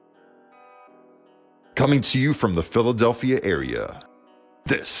Coming to you from the Philadelphia area,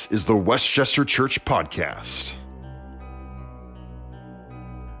 this is the Westchester Church Podcast.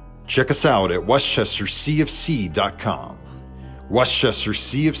 Check us out at westchestercfc.com.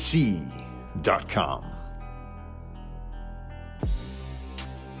 westchestercfc.com.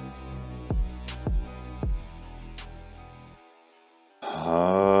 I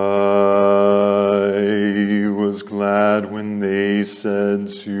was glad when they said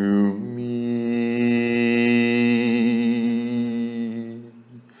to me,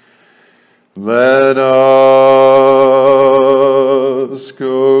 "Let us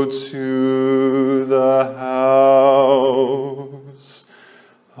go to the house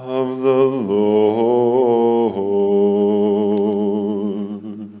of the Lord."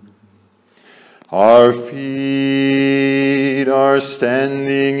 Our feet are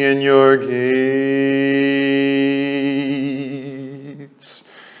standing in your gates,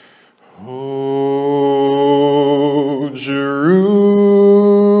 O Jerusalem.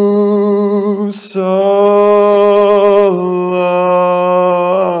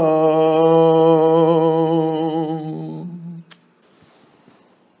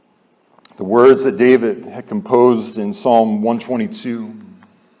 The words that David had composed in Psalm 122.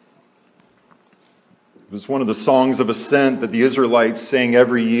 It was one of the songs of ascent that the Israelites sang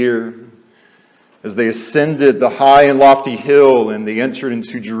every year as they ascended the high and lofty hill and they entered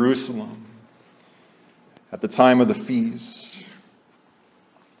into Jerusalem at the time of the feast.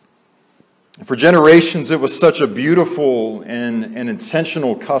 And for generations, it was such a beautiful and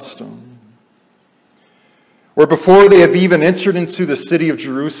intentional custom, where before they have even entered into the city of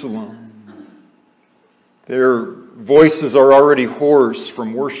Jerusalem, their voices are already hoarse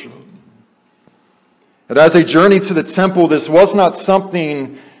from worship. But as they journeyed to the temple, this was not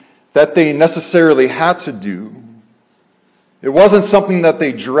something that they necessarily had to do. It wasn't something that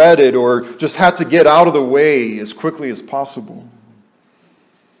they dreaded or just had to get out of the way as quickly as possible.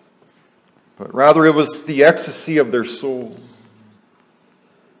 But rather, it was the ecstasy of their soul.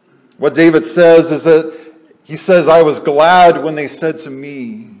 What David says is that he says, "I was glad when they said to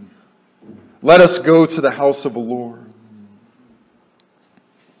me, 'Let us go to the house of the Lord.'"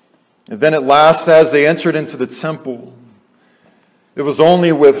 And then at last, as they entered into the temple, it was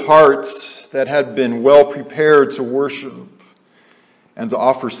only with hearts that had been well prepared to worship and to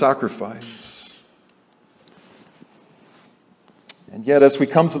offer sacrifice. And yet, as we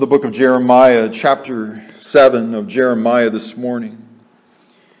come to the book of Jeremiah, chapter 7 of Jeremiah this morning,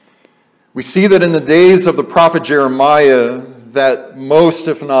 we see that in the days of the prophet Jeremiah, that most,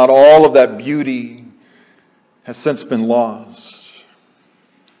 if not all, of that beauty has since been lost.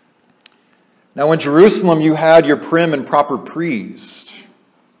 Now in Jerusalem, you had your prim and proper priest.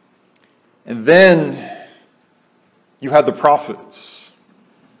 And then you had the prophets.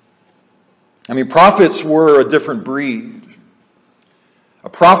 Prophets were a different breed. A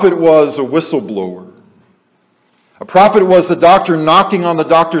prophet was a whistleblower. A prophet was a doctor knocking on the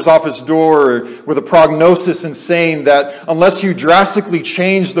doctor's office door with a prognosis and saying that unless you drastically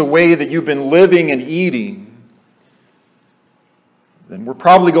change the way that you've been living and eating, then we're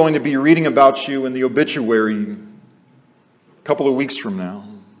probably going to be reading about you in the obituary a couple of weeks from now.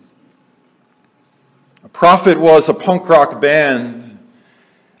 A prophet was a punk rock band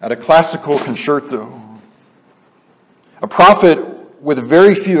at a classical concerto. A prophet, with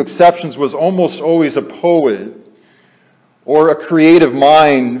very few exceptions, was almost always a poet or a creative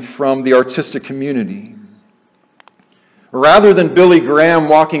mind from the artistic community. Rather than Billy Graham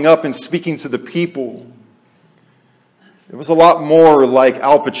walking up and speaking to the people, it was a lot more like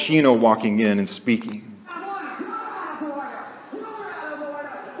Al Pacino walking in and speaking.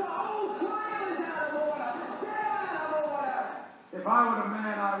 If I were the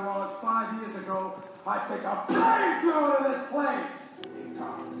man I was 5 years ago, I'd take a flamethrower to this place.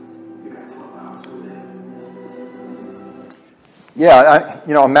 Yeah,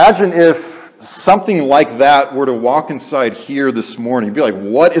 imagine if something like that were to walk inside here this morning. You'd be like,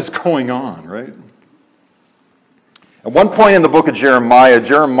 what is going on, right? At one point in the book of Jeremiah,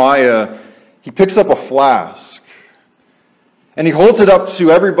 he picks up a flask and he holds it up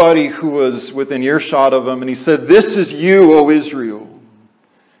to everybody who was within earshot of him, and he said, "This is you, O Israel."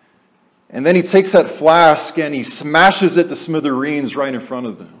 And then he takes that flask and he smashes it to smithereens right in front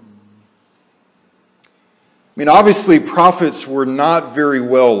of them. Obviously, prophets were not very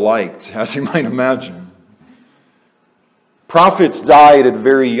well liked, as you might imagine. Prophets died at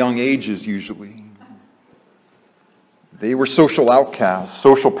very young ages, usually. They were social outcasts,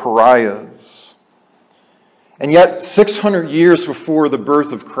 social pariahs. And yet, 600 years before the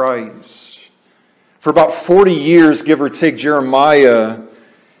birth of Christ, for about 40 years, give or take, Jeremiah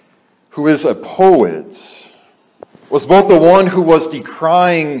who is a poet, was both the one who was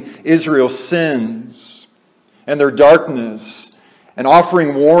decrying Israel's sins and their darkness and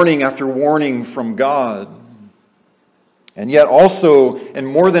offering warning after warning from God. And yet also, and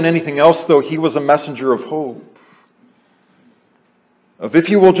more than anything else though, he was a messenger of hope. Of if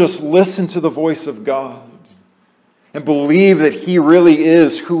you will just listen to the voice of God and believe that he really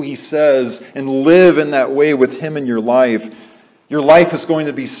is who he says and live in that way with him in your life is going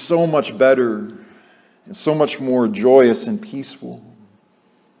to be so much better and so much more joyous and peaceful.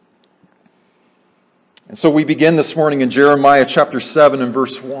 And so we begin this morning in Jeremiah chapter 7 and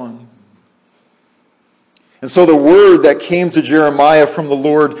verse 1. And so the word that came to Jeremiah from the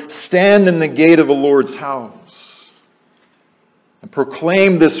Lord, stand in the gate of the Lord's house and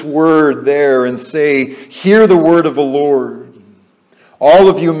proclaim this word there and say, hear the word of the Lord, all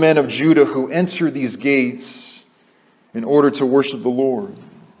of you men of Judah who enter these gates in order to worship the Lord.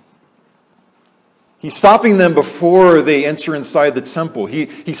 He's stopping them before they enter inside the temple.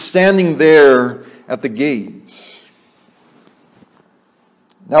 He's standing there at the gates.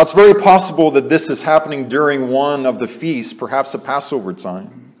 Now, it's very possible that this is happening during one of the feasts, perhaps a Passover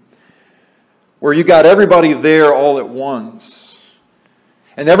time, where you got everybody there all at once.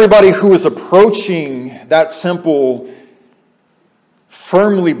 And everybody who is approaching that temple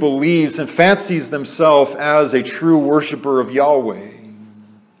firmly believes and fancies themselves as a true worshiper of Yahweh.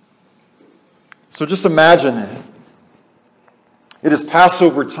 So just imagine it. It is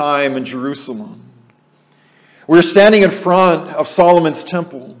Passover time in Jerusalem. We're standing in front of Solomon's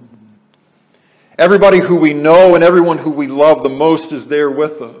temple. Everybody who we know and everyone who we love the most is there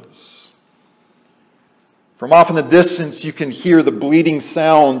with us. From off in the distance, you can hear the bleating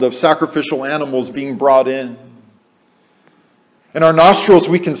sound of sacrificial animals being brought in. In our nostrils,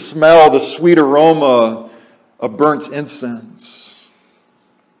 we can smell the sweet aroma of burnt incense.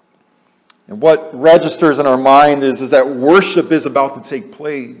 And what registers in our mind is that worship is about to take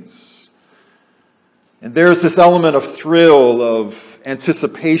place. And there's this element of thrill, of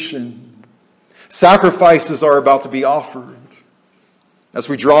anticipation. Sacrifices are about to be offered as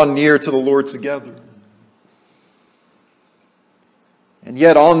we draw near to the Lord together. And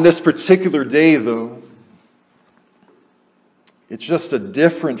yet on this particular day, though, it's just a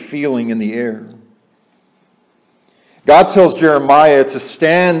different feeling in the air. God tells Jeremiah to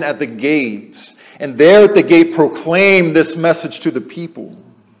stand at the gate, and there at the gate proclaim this message to the people.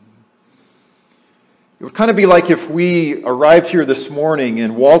 It would kind of be like if we arrived here this morning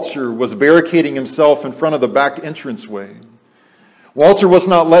and Walter was barricading himself in front of the back entranceway. Walter was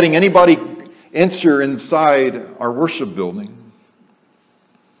not letting anybody enter inside our worship building.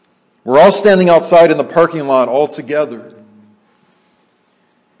 We're all standing outside in the parking lot all together.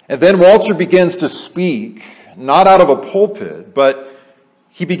 And then Walter begins to speak, not out of a pulpit, but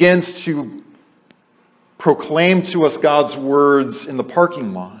he begins to proclaim to us God's words in the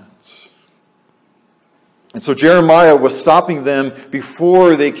parking lot. And so Jeremiah was stopping them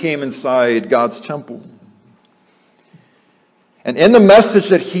before they came inside God's temple. And in the message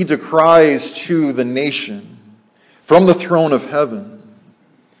that he decries to the nation from the throne of heaven,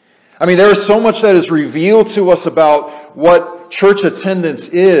 I mean, there is so much that is revealed to us about what church attendance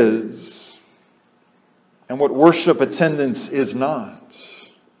is and what worship attendance is not.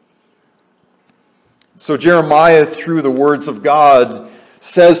 So Jeremiah, through the words of God,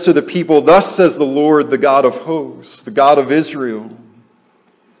 says to the people, thus says the Lord, the God of hosts, the God of Israel,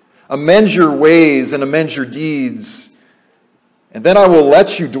 amend your ways and amend your deeds, and then I will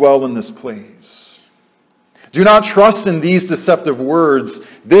let you dwell in this place. Do not trust in these deceptive words.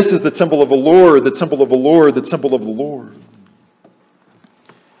 This is the temple of the Lord, the temple of the Lord, the temple of the Lord.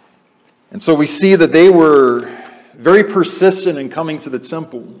 And so we see that they were very persistent in coming to the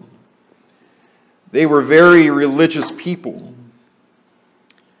temple. They were very religious people.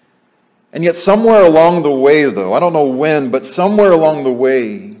 And yet somewhere along the way, though, I don't know when, but somewhere along the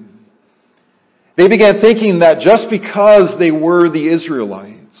way, they began thinking that just because they were the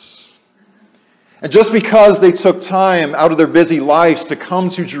Israelites, and just because they took time out of their busy lives to come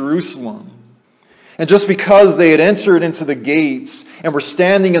to Jerusalem, and just because they had entered into the gates and were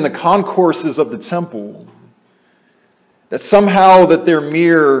standing in the concourses of the temple, that somehow that their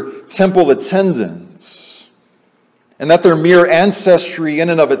mere temple attendance and that their mere ancestry in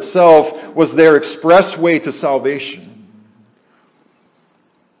and of itself was their express way to salvation.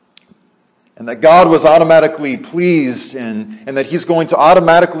 And that God was automatically pleased and that he's going to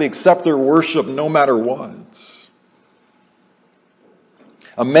automatically accept their worship no matter what.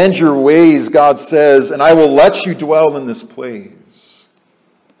 Amend your ways, God says, and I will let you dwell in this place.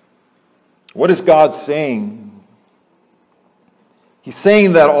 What is God saying? He's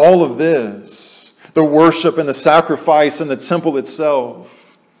saying that all of this, the worship and the sacrifice and the temple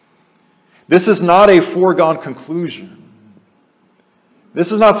itself, this is not a foregone conclusion.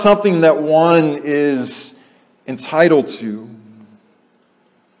 This is not something that one is entitled to.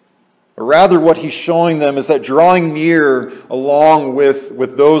 But rather what he's showing them is that drawing near along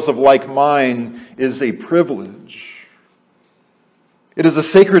with those of like mind is a privilege. It is a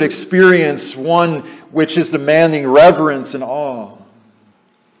sacred experience, one which is demanding reverence and awe.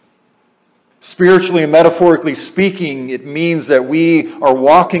 Spiritually and metaphorically speaking, it means that we are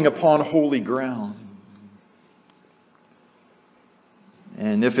walking upon holy ground.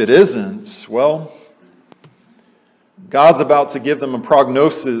 And if it isn't, well, God's about to give them a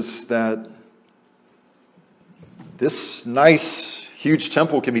prognosis that this nice, huge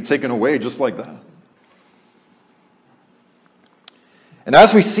temple can be taken away just like that. And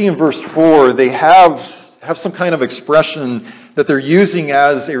as we see in verse 4, they have some kind of expression that they're using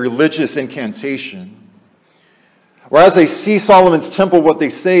as a religious incantation. Or as they see Solomon's temple, what they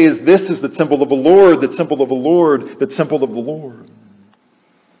say is, this is the temple of the Lord, the temple of the Lord, the temple of the Lord.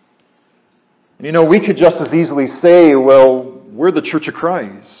 And you know, we could just as easily say, well, we're the Church of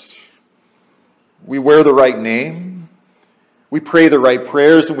Christ. We wear the right name. We pray the right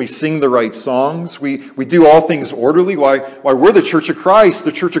prayers and we sing the right songs. We do all things orderly. Why, we're the Church of Christ,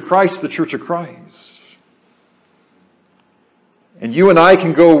 the Church of Christ, the Church of Christ. And you and I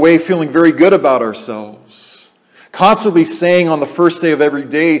can go away feeling very good about ourselves, constantly saying on the first day of every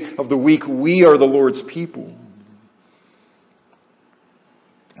day of the week, we are the Lord's people.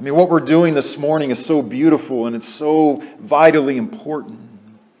 I mean, what we're doing this morning is so beautiful and it's so vitally important.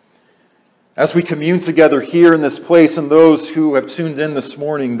 As we commune together here in this place and those who have tuned in this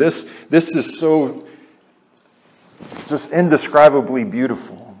morning, this is so just indescribably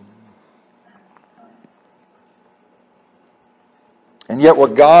beautiful. And yet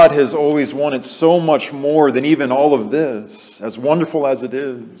what God has always wanted so much more than even all of this, as wonderful as it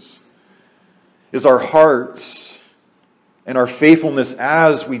is our hearts and our faithfulness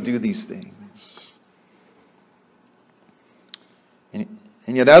as we do these things.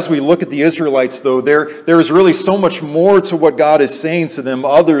 And yet as we look at the Israelites, though, there is really so much more to what God is saying to them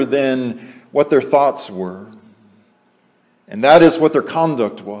other than what their thoughts were. And that is what their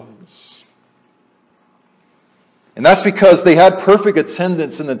conduct was. And that's because they had perfect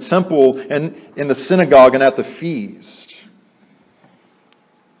attendance in the temple and in the synagogue and at the feast.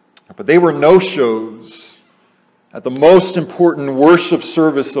 But they were no-shows at the most important worship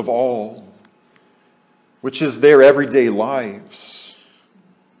service of all, which is their everyday lives.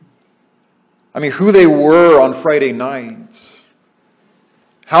 I mean, who they were on Friday night,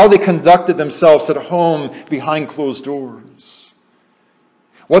 how they conducted themselves at home behind closed doors,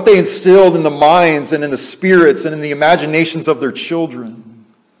 what they instilled in the minds and in the spirits and in the imaginations of their children,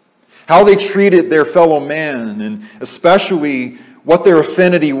 how they treated their fellow man, and especially what their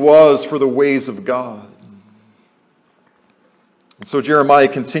affinity was for the ways of God. And so Jeremiah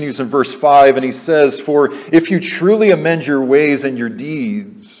continues in verse 5, and he says, "For if you truly amend your ways and your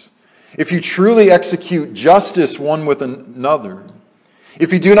deeds, if you truly execute justice one with another,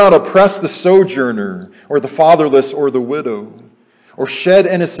 if you do not oppress the sojourner or the fatherless or the widow, or shed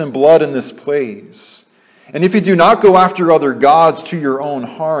innocent blood in this place, and if you do not go after other gods to your own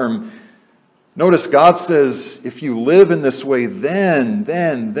harm," notice God says, if you live in this way,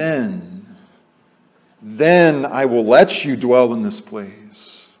 then I will let you dwell in this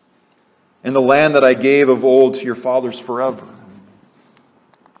place, in the land that I gave of old to your fathers forever.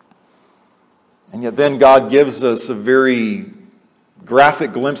 And yet then God gives us a very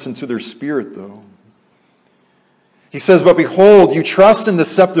graphic glimpse into their spirit, though. He says, "But behold, you trust in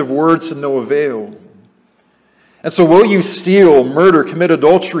deceptive words to no avail. And so will you steal, murder, commit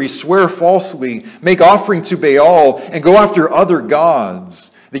adultery, swear falsely, make offering to Baal, and go after other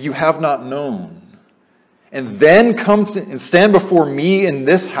gods that you have not known, and then come and stand before me in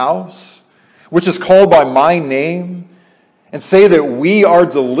this house, which is called by my name, and say that we are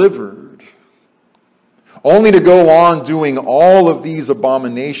delivered, only to go on doing all of these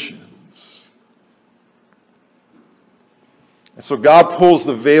abominations?" And so God pulls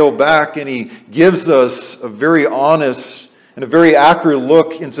the veil back and he gives us a very honest and a very accurate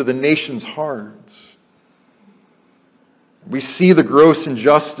look into the nation's heart. We see the gross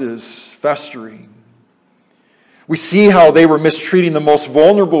injustice festering. We see how they were mistreating the most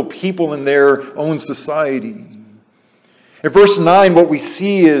vulnerable people in their own society. In verse 9, what we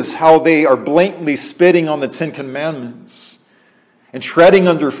see is how they are blatantly spitting on the Ten Commandments and treading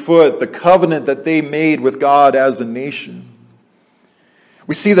underfoot the covenant that they made with God as a nation.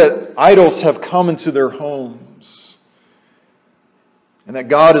 We see that idols have come into their homes. and that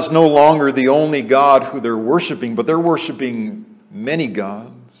God is no longer the only God who they're worshiping, but they're worshiping many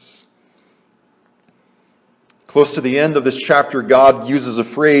gods. Close to the end of this chapter, God uses a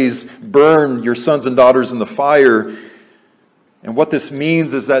phrase, burn your sons and daughters in the fire. And what this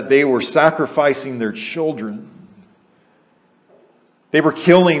means is that they were sacrificing their children. They were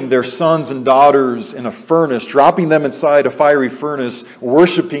killing their sons and daughters in a furnace, dropping them inside a fiery furnace,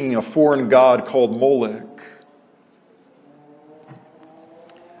 worshiping a foreign god called Molech.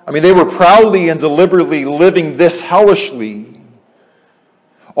 I mean, they were proudly and deliberately living this hellishly,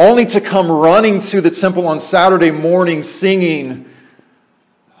 only to come running to the temple on Saturday morning singing,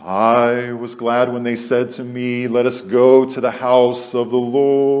 I was glad when they said to me, let us go to the house of the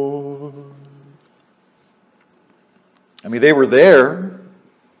Lord. I mean, they were there.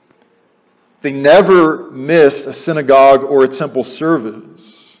 They never missed a synagogue or a temple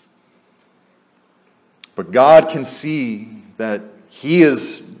service. But God can see that He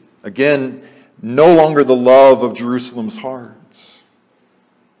is, again, no longer the love of Jerusalem's heart.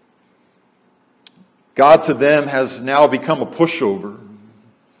 God to them has now become a pushover.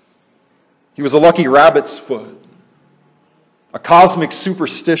 He was a lucky rabbit's foot, a cosmic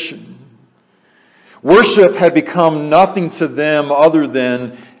superstition. Worship had become nothing to them other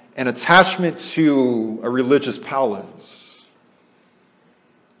than an attachment to a religious palace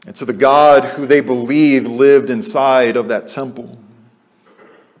and to the God who they believed lived inside of that temple.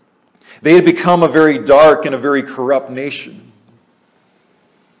 They had become a very dark and a very corrupt nation.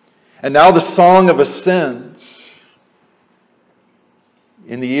 And now the song of ascent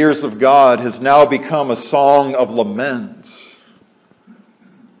in the ears of God has now become a song of lament.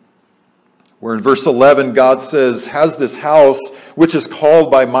 Where in verse 11, God says, has this house, which is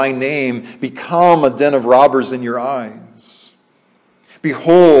called by my name, become a den of robbers in your eyes?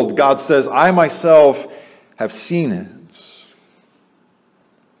 Behold, God says, I myself have seen it.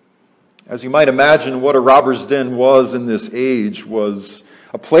 As you might imagine, what a robber's den was in this age was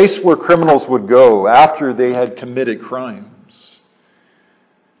a place where criminals would go after they had committed crimes.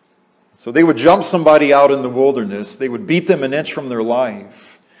 So they would jump somebody out in the wilderness, they would beat them an inch from their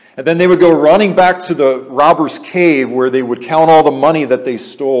life, and then they would go running back to the robber's cave where they would count all the money that they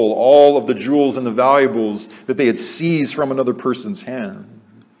stole, all of the jewels and the valuables that they had seized from another person's hand.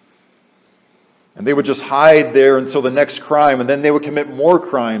 And they would just hide there until the next crime, and then they would commit more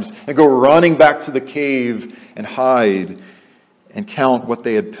crimes and go running back to the cave and hide and count what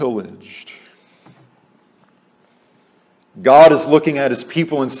they had pillaged. God is looking at His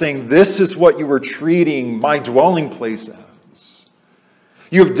people and saying, this is what you are treating my dwelling place as.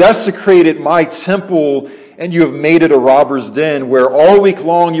 You have desecrated my temple and you have made it a robber's den where all week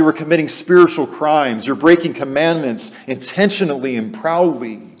long you were committing spiritual crimes. You're breaking commandments intentionally and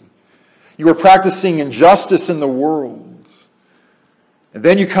proudly. You are practicing injustice in the world. And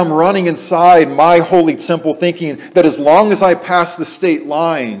then you come running inside my holy temple thinking that as long as I pass the state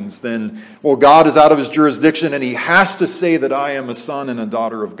lines, then, well, God is out of His jurisdiction and He has to say that I am a son and a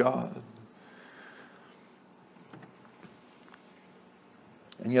daughter of God.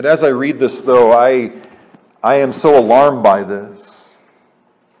 And yet as I read this, though, I am so alarmed by this.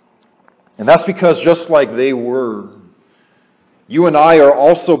 And that's because just like they were, you and I are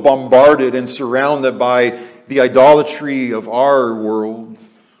also bombarded and surrounded by the idolatry of our world,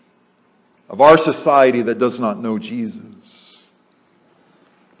 of our society that does not know Jesus.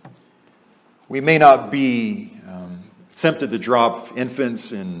 We may not be tempted to drop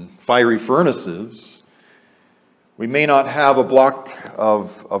infants in fiery furnaces. We may not have a block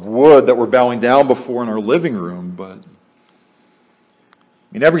of wood that we're bowing down before in our living room, but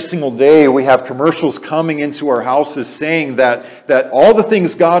every single day we have commercials coming into our houses saying that all the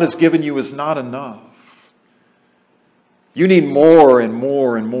things God has given you is not enough. You need more and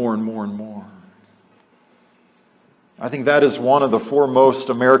more and more and more and more. I think that is one of the foremost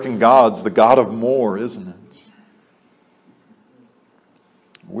American gods, the God of more, isn't it?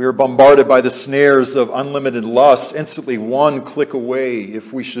 We are bombarded by the snares of unlimited lust, instantly one click away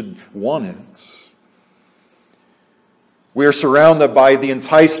if we should want it. We are surrounded by the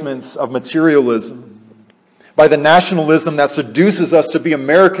enticements of materialism, by the nationalism that seduces us to be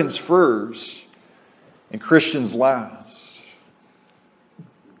Americans first and Christians last.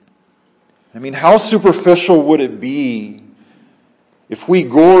 How superficial would it be if we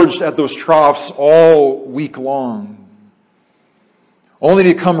gorged at those troughs all week long, only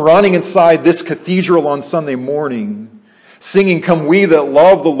to come running inside this cathedral on Sunday morning, singing, "Come we that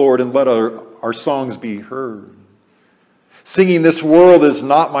love the Lord, and let our songs be heard." Singing, "This world is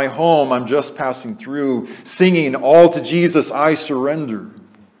not my home, I'm just passing through." Singing, "All to Jesus I surrender."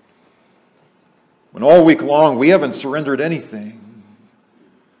 When all week long we haven't surrendered anything.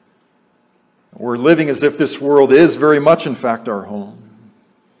 We're living as if this world is very much, in fact, our home.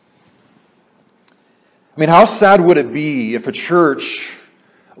 I mean, how sad would it be if a church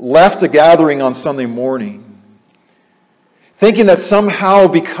left a gathering on Sunday morning thinking that somehow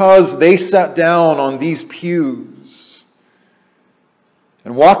because they sat down on these pews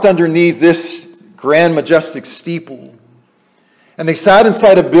and walked underneath this grand, majestic steeple, and they sat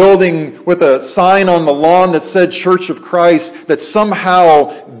inside a building with a sign on the lawn that said Church of Christ, that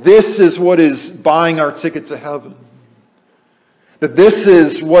somehow this is what is buying our ticket to heaven. That this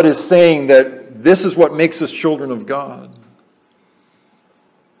is what is saying that this is what makes us children of God.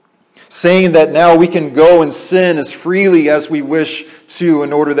 Saying that now we can go and sin as freely as we wish to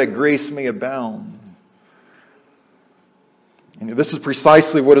in order that grace may abound. And this is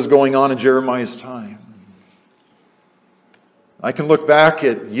precisely what is going on in Jeremiah's time. I can look back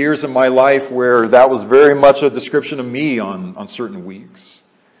at years in my life where that was very much a description of me on certain weeks.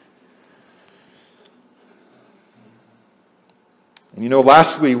 And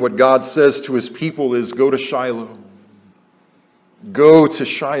lastly, what God says to his people is, go to Shiloh. Go to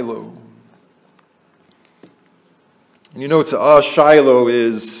Shiloh. And to us, Shiloh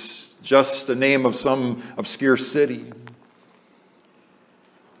is just the name of some obscure city.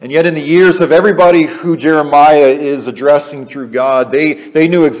 And yet in the ears of everybody who Jeremiah is addressing through God, they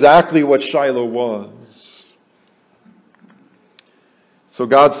knew exactly what Shiloh was. So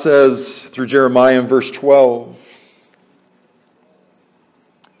God says through Jeremiah in verse 12,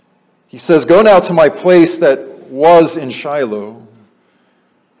 he says, go now to my place that was in Shiloh,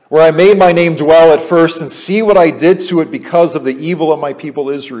 where I made my name dwell at first, and see what I did to it because of the evil of my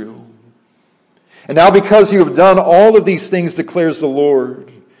people Israel. And now because you have done all of these things, declares the Lord,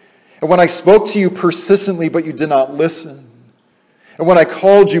 and when I spoke to you persistently, but you did not listen, and when I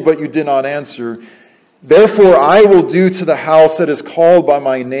called you, but you did not answer, therefore I will do to the house that is called by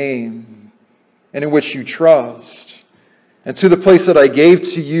my name, and in which you trust, and to the place that I gave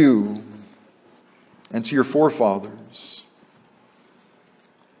to you and to your forefathers.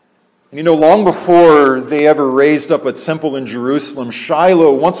 And long before they ever raised up a temple in Jerusalem,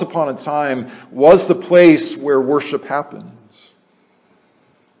 Shiloh, once upon a time, was the place where worship happens.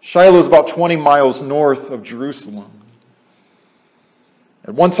 Shiloh is about 20 miles north of Jerusalem.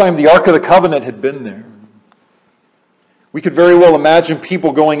 At one time, the Ark of the Covenant had been there. We could very well imagine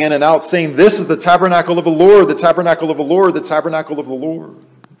people going in and out saying, this is the tabernacle of the Lord, the tabernacle of the Lord, the tabernacle of the Lord.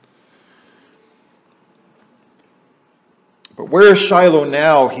 But where is Shiloh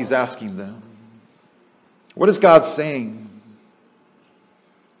now, he's asking them. What is God saying?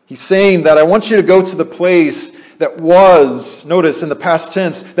 He's saying that I want you to go to the place that was, notice in the past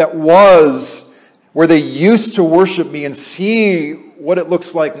tense, that was where they used to worship me, and see what it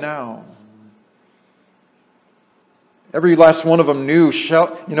looks like now. Every last one of them knew,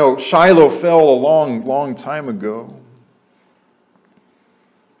 Shiloh fell a long, long time ago.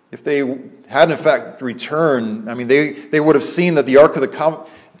 If they had in fact returned, they would have seen that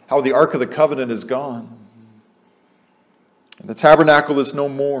how the Ark of the Covenant is gone. And the tabernacle is no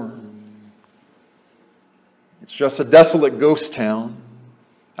more. It's just a desolate ghost town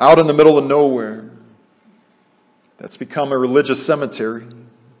out in the middle of nowhere that's become a religious cemetery.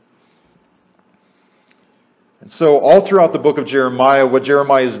 And so all throughout the book of Jeremiah, what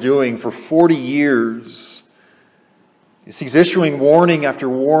Jeremiah is doing for 40 years is he's issuing warning after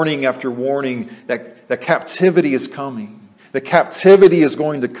warning after warning that captivity is coming. That captivity is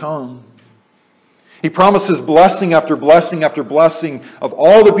going to come. He promises blessing after blessing after blessing of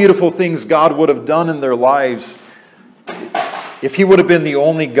all the beautiful things God would have done in their lives if he would have been the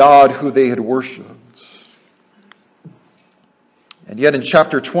only God who they had worshipped. And yet in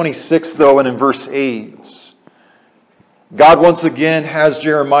chapter 26, though, and in verse 8, God once again has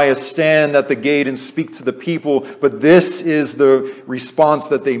Jeremiah stand at the gate and speak to the people, but this is the response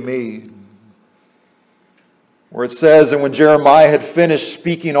that they made. Where it says, and when Jeremiah had finished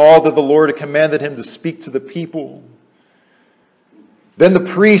speaking all that the Lord had commanded him to speak to the people, then the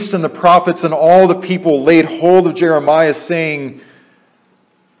priests and the prophets and all the people laid hold of Jeremiah, saying,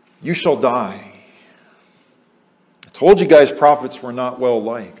 you shall die. I told you guys prophets were not well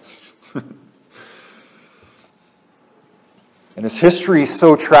liked. And as history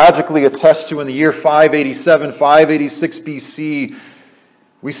so tragically attests to, in the year 587, 586 BC,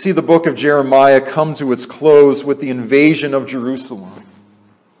 we see the book of Jeremiah come to its close with the invasion of Jerusalem.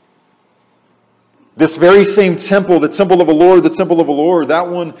 This very same temple, the temple of the Lord, that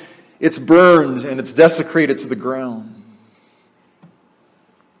one, it's burned and it's desecrated to the ground.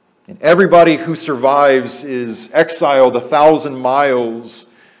 And everybody who survives is exiled 1,000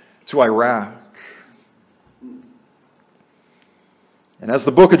 miles to Iraq. And as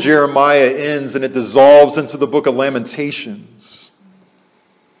the book of Jeremiah ends and it dissolves into the book of Lamentations,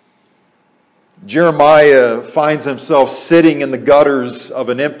 Jeremiah finds himself sitting in the gutters of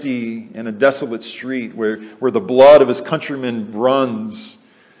an empty and a desolate street where the blood of his countrymen runs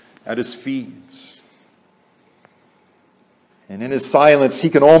at his feet. And in his silence,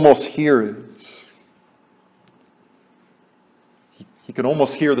 he can almost hear it. He can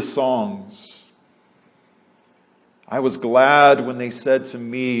almost hear the songs. I was glad when they said to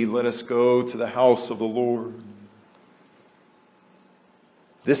me, let us go to the house of the Lord.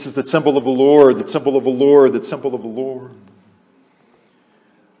 This is the temple of the Lord, the temple of the Lord, the temple of the Lord.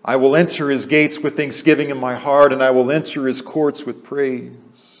 I will enter his gates with thanksgiving in my heart, and I will enter his courts with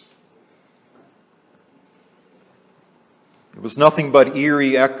praise. It was nothing but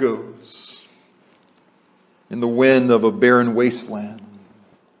eerie echoes in the wind of a barren wasteland.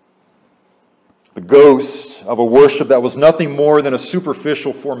 The ghost of a worship that was nothing more than a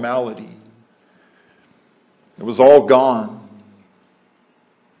superficial formality. It was all gone.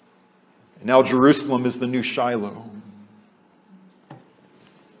 And now Jerusalem is the new Shiloh.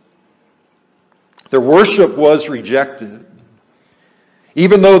 Their worship was rejected.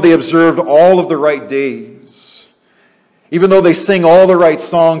 Even though they observed all of the right days, even though they sang all the right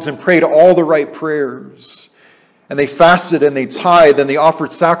songs and prayed all the right prayers, and they fasted and they tithed and they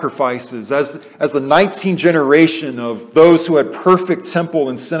offered sacrifices as the 19th generation of those who had perfect temple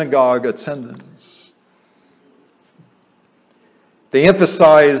and synagogue attendance. They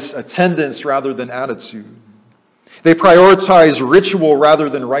emphasized attendance rather than attitude. They prioritized ritual rather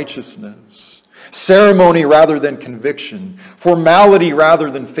than righteousness, ceremony rather than conviction, formality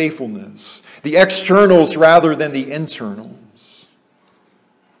rather than faithfulness, the externals rather than the internals.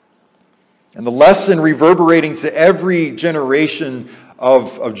 And the lesson reverberating to every generation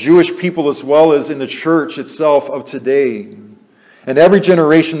of Jewish people as well as in the church itself of today, and every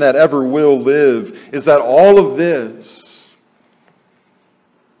generation that ever will live, is that all of this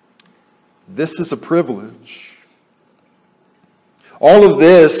is a privilege. All of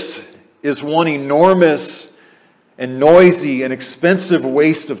this is one enormous and noisy and expensive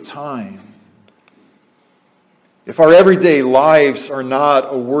waste of time if our everyday lives are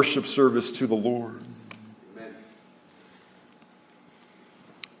not a worship service to the Lord. Amen.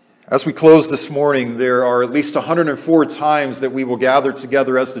 As we close this morning, there are at least 104 times that we will gather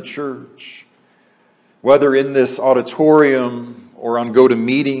together as the church, whether in this auditorium or on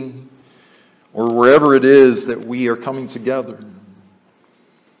GoToMeeting or wherever it is that we are coming together. And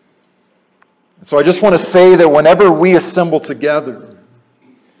so I just want to say that whenever we assemble together,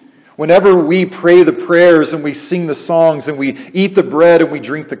 whenever we pray the prayers and we sing the songs and we eat the bread and we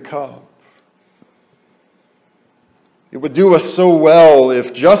drink the cup, it would do us so well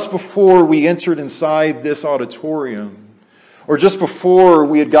if just before we entered inside this auditorium, or just before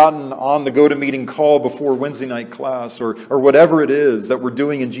we had gotten on the GoToMeeting call before Wednesday night class, or whatever it is that we're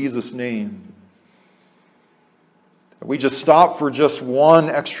doing in Jesus' name, we just stop for just one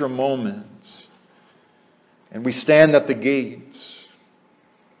extra moment and we stand at the gates,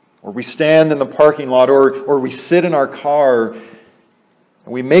 or we stand in the parking lot, or we sit in our car, and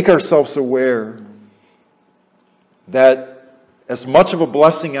we make ourselves aware that as much of a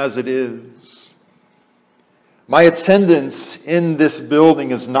blessing as it is, my attendance in this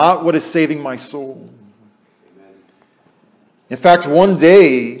building is not what is saving my soul. In fact, one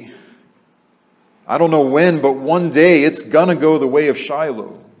day, I don't know when, but one day it's going to go the way of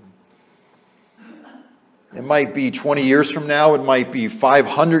Shiloh. It might be 20 years from now, it might be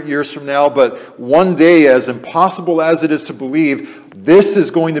 500 years from now, but one day, as impossible as it is to believe, this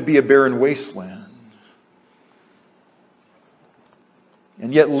is going to be a barren wasteland.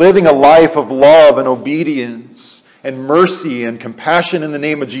 And yet living a life of love and obedience and mercy and compassion in the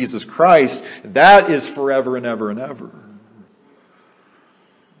name of Jesus Christ, that is forever and ever and ever.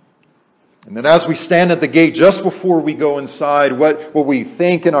 And then as we stand at the gate just before we go inside, what we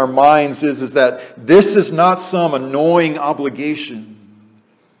think in our minds is that this is not some annoying obligation.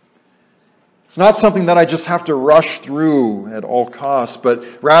 It's not something that I just have to rush through at all costs, but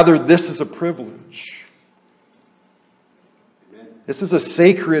rather this is a privilege. This is a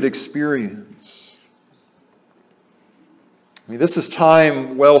sacred experience. I mean, this is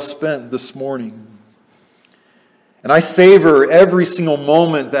time well spent this morning. And I savor every single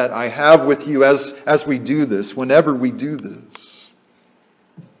moment that I have with you as we do this, whenever we do this.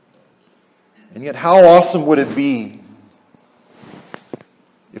 And yet, how awesome would it be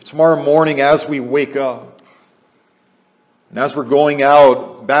if tomorrow morning, as we wake up, and as we're going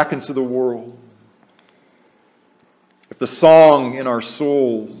out back into the world, if the song in our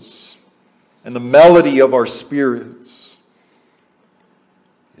souls and the melody of our spirits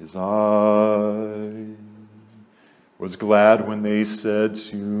His eye was glad when they said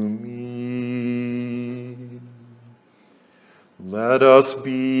to me, let us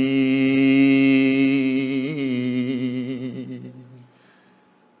be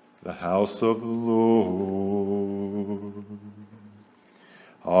the house of the Lord.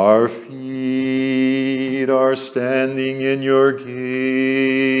 Our feet are standing in your gates,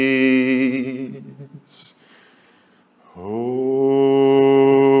 O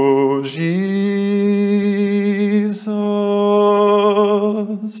Jesus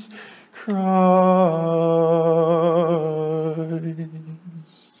Christ.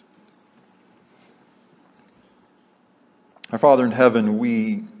 Our Father in heaven,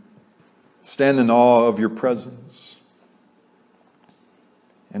 we stand in awe of your presence.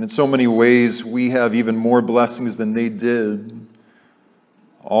 And in so many ways, we have even more blessings than they did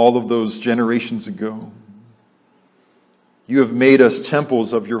all of those generations ago. You have made us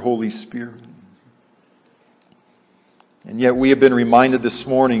temples of your Holy Spirit. And yet we have been reminded this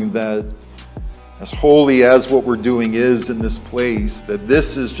morning that as holy as what we're doing is in this place, that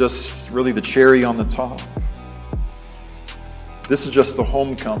this is just really the cherry on the top. This is just the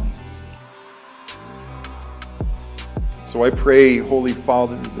homecoming. So I pray, Holy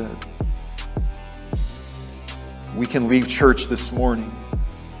Father, that we can leave church this morning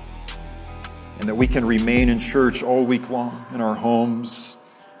and that we can remain in church all week long, in our homes,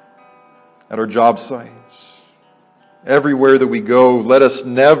 at our job sites, everywhere that we go. Let us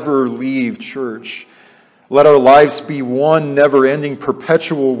never leave church. Let our lives be one never-ending,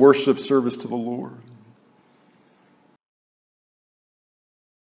 perpetual worship service to the Lord.